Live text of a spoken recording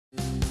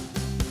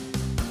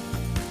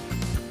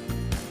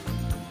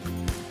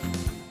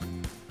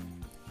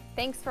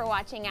Thanks for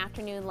watching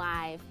Afternoon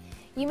Live.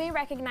 You may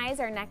recognize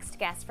our next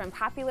guest from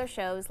popular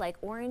shows like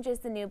Orange is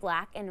the New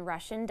Black and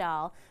Russian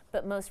Doll,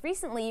 but most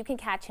recently you can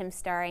catch him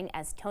starring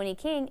as Tony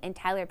King in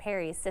Tyler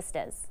Perry's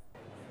Sistas.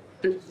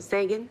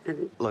 Sagan?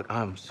 Look,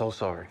 I'm so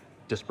sorry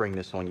to spring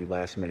this on you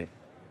last minute,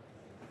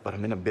 but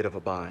I'm in a bit of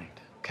a bind,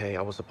 okay?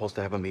 I was supposed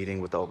to have a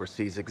meeting with the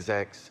overseas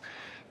execs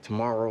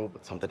tomorrow,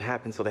 but something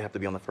happened, so they have to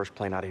be on the first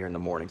plane out of here in the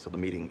morning, so the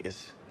meeting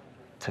is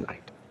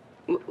tonight.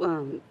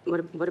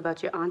 What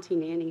about your auntie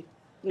Nanny?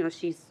 You know,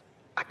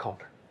 I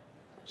called her.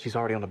 She's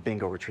already on a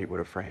bingo retreat with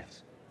her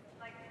friends.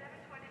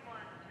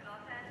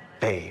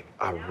 Babe,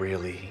 I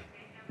really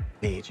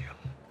need you.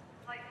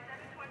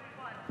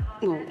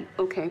 Well,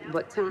 okay,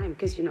 what time?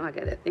 Because, you know, I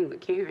got that thing with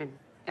Karen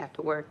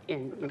after work,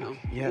 and, you know,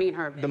 Yeah, me and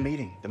her. the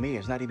meeting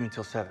is not even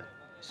until 7.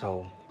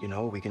 So, you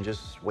know, we can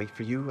just wait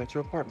for you at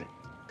your apartment.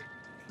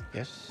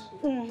 Yes?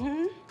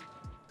 Mm-hmm.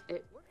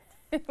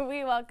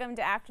 We welcome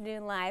to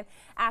Afternoon Live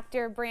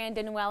actor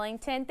Branden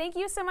Wellington. Thank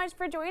you so much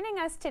for joining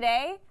us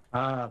today.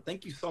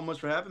 Thank you so much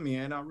for having me,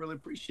 Ann. I really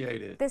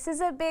appreciate it. This is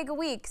a big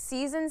week.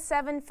 Season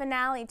 7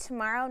 finale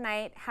tomorrow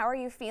night. How are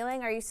you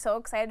feeling? Are you so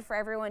excited for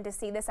everyone to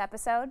see this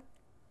episode?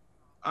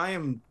 I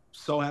am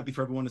so happy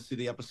for everyone to see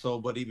the episode,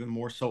 but even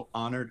more so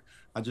honored.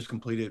 I just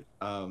completed,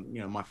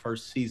 my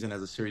first season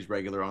as a series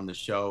regular on the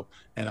show,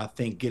 and I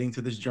think getting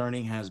to this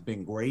journey has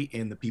been great,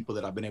 and the people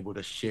that I've been able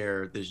to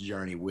share this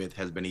journey with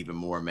has been even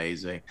more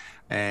amazing.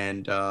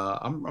 And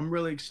I'm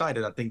really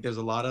excited. I think there's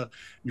a lot of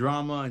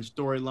drama and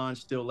storylines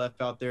still left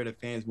out there that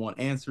fans want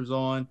answers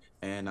on,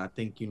 and I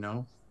think, you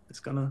know, it's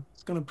gonna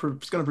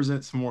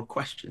present some more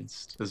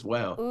questions as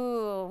well.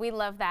 Ooh, we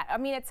love that. I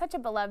mean, it's such a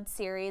beloved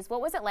series. What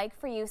was it like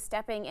for you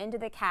stepping into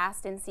the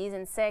cast in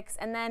season 6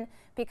 and then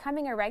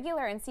becoming a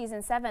regular in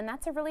season 7?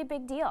 That's a really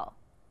big deal.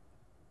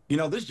 You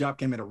know, this job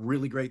came at a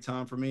really great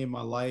time for me in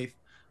my life.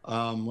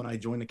 When I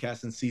joined the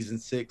cast in season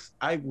 6,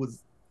 I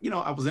was in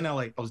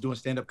LA. I was doing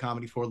stand-up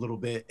comedy for a little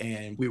bit,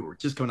 and we were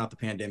just coming out the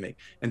pandemic.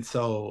 And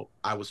so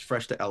I was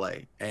fresh to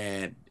LA.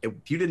 And if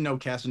you didn't know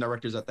casting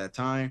directors at that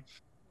time,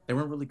 they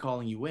weren't really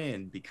calling you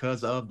in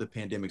because of the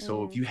pandemic.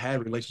 So if you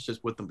had relationships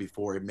with them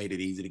before, it made it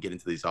easy to get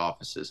into these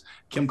offices.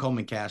 Kim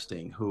Coleman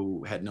Casting,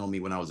 who had known me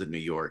when I was in New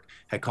York,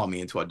 had called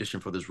me in to audition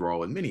for this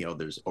role and many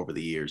others over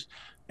the years.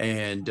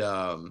 And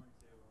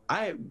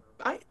I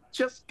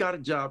just got a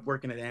job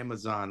working at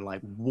Amazon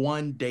like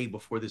one day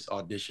before this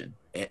audition.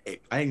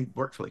 I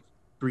worked for like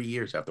 3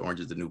 years after Orange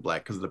is the New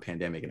Black because of the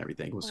pandemic and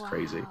everything. It was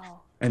crazy.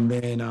 And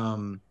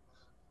then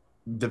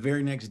the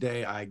very next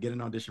day, I get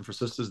an audition for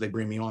Sistas. They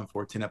bring me on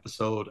for a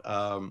 10-episode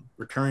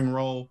recurring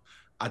role.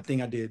 I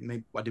think I did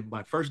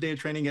my first day of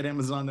training at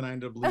Amazon, then I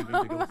ended up leaving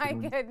to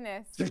go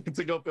Goodness.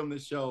 to go film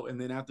this show. And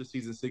then after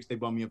season 6, they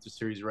bumped me up to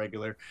series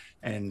regular.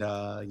 And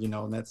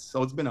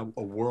so it's been a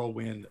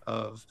whirlwind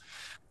of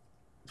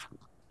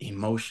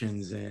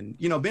emotions. And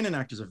being an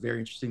actor is a very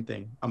interesting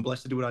thing. I'm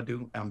blessed to do what I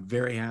do. I'm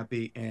very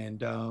happy,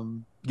 and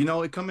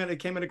it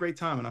came at a great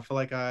time. And I feel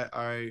like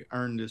I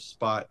earned this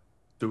spot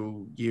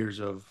through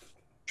years of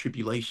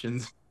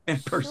tribulations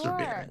and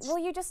perseverance. Well,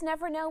 you just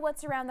never know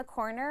what's around the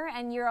corner,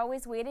 and you're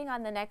always waiting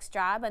on the next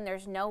job, and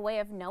there's no way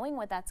of knowing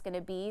what that's going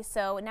to be.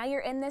 So now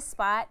you're in this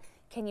spot.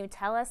 Can you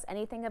tell us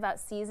anything about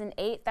season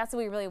 8? That's what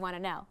we really want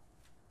to know.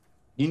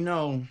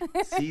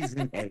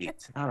 Season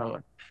 8.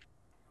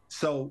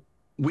 So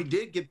we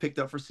did get picked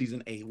up for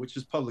season 8, which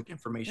is public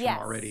information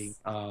already.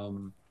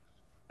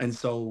 And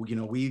so,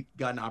 we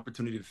got an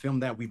opportunity to film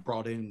that. We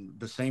brought in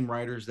the same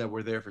writers that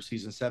were there for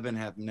season 7,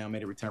 have now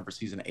made a return for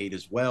season 8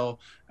 as well.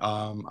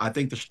 I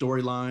think the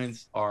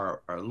storylines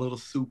are a little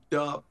souped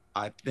up.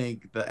 I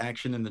think the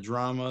action and the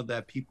drama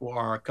that people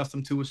are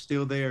accustomed to is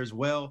still there as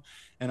well.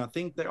 And I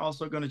think they're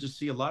also going to just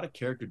see a lot of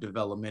character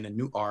development and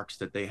new arcs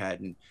that they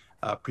hadn't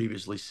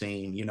previously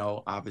seen.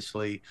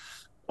 Obviously,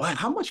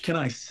 how much can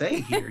I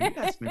say here? You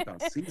asked me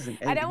about season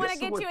 8. I don't want to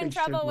get you in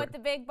trouble with the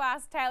big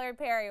boss, Tyler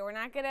Perry. We're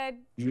not going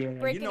to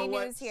break any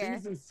news here.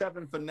 Season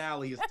 7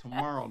 finale is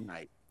tomorrow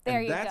night.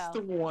 That's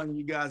the one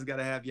you guys got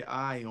to have your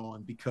eye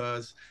on,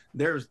 because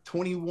there's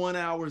 21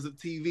 hours of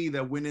TV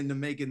that went into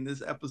making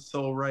this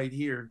episode right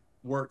here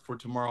work for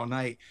tomorrow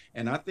night.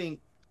 And I think,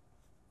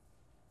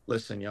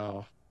 listen,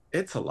 y'all,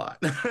 it's a lot.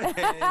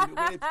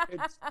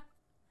 And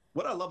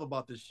what I love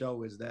about this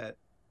show is that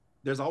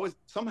there's always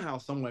somehow,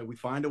 some way, we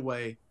find a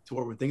way to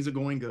where when things are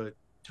going good,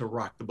 to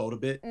rock the boat a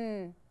bit,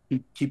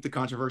 keep the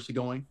controversy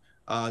going.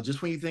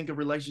 Just when you think a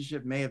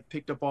relationship may have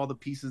picked up all the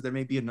pieces, there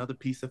may be another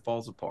piece that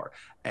falls apart.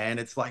 And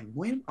it's like,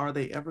 when are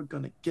they ever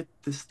going to get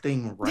this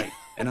thing right?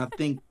 And I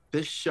think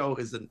this show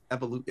is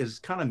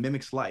kind of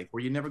mimics life,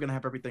 where you're never going to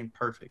have everything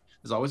perfect.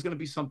 There's always going to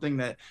be something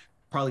that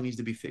probably needs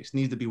to be fixed,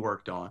 needs to be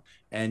worked on.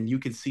 And you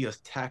can see us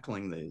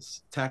tackling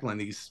these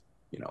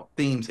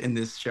themes in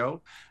this show,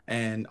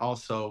 and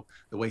also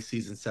the way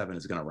season 7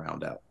 is going to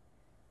round out.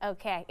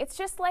 Okay, it's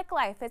just like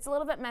life. It's a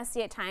little bit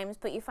messy at times,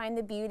 but you find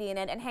the beauty in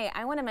it. And hey,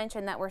 I want to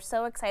mention that we're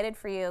so excited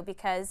for you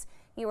because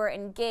you were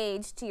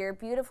engaged to your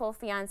beautiful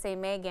fiancé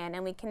Meagan,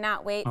 and we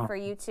cannot wait for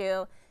you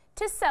to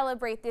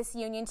celebrate this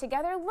union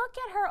together. Look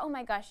at her. Oh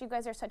my gosh, you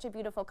guys are such a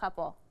beautiful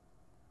couple.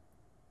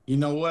 You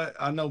know what?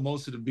 I know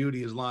most of the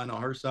beauty is lying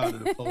on her side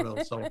of the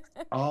photo, so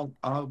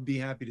I'll be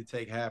happy to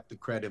take half the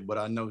credit, but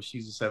I know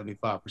she's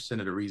 75%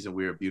 of the reason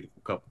we're a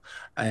beautiful couple.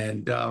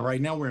 And right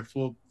now we're in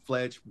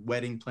full-fledged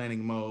wedding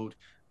planning mode.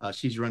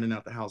 She's running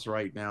out the house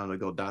right now to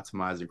go dot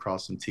some I's and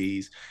cross some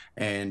T's.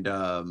 And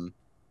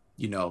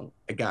you know,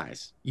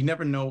 guys, you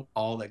never know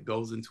all that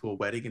goes into a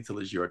wedding until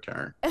it's your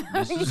turn.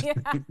 Yeah.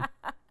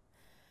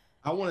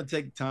 I want to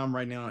take time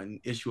right now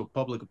and issue a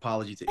public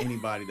apology to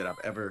anybody that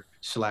I've ever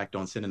slacked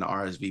on sending the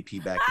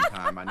RSVP back in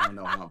time. I now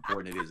know how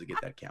important it is to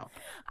get that count.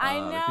 I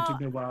If it took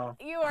me know. a while.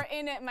 You are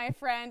in it, my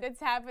friend. It's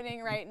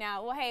happening right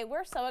now. Well, hey,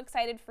 we're so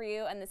excited for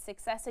you and the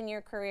success in your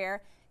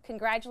career.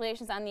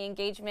 Congratulations on the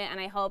engagement, and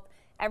I hope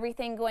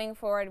everything going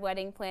forward,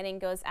 wedding planning,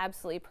 goes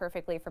absolutely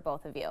perfectly for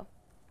both of you.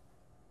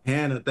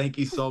 Hannah, thank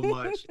you so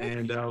much.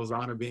 And it was an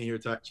honor being here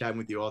chatting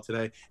with you all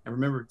today. And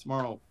remember,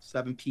 tomorrow,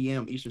 7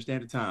 p.m. Eastern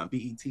Standard Time,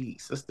 BET,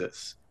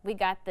 Sistas. We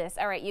got this.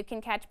 All right, you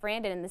can catch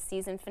Branden in the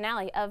season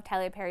finale of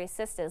Tyler Perry's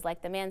Sistas.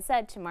 Like the man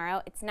said,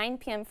 tomorrow it's 9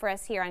 p.m. for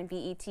us here on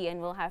BET,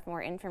 and we'll have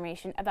more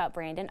information about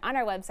Branden on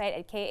our website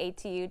at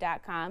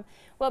katu.com.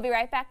 We'll be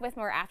right back with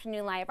more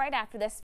Afternoon Live right after this.